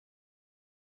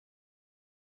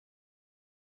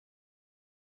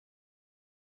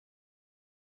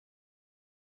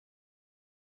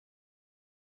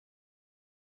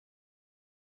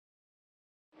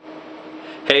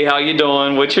Hey, how you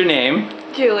doing? What's your name?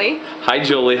 Julie. Hi,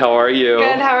 Julie. How are you?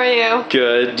 Good. How are you?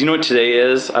 Good. Do you know what today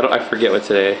is? I forget what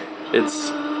today.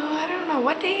 I don't know.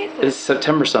 What day is it? It's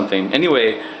September something.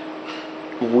 Anyway,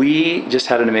 we just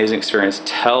had an amazing experience.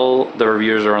 Tell the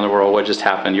reviewers around the world what just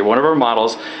happened. You're one of our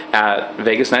models at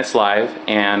Vegas Nights Live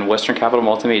and Western Capital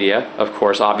Multimedia. Of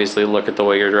course, obviously, look at the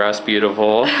way you're dressed.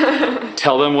 Beautiful.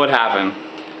 Tell them what happened.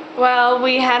 Well,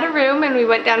 we had a room and we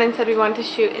went down and said we wanted to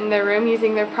shoot in their room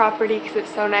using their property because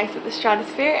it's so nice at the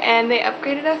Stratosphere, and they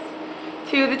upgraded us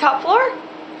to the top floor.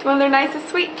 It's one of their nicest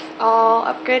suites, all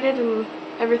upgraded and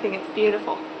everything. It's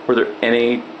beautiful. Were there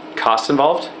any costs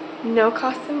involved? No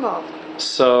costs involved.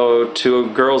 So to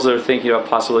girls that are thinking about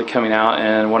possibly coming out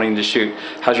and wanting to shoot,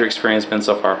 how's your experience been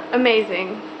so far?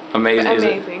 Amazing. Amazing.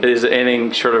 Amazing. Is it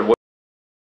anything short of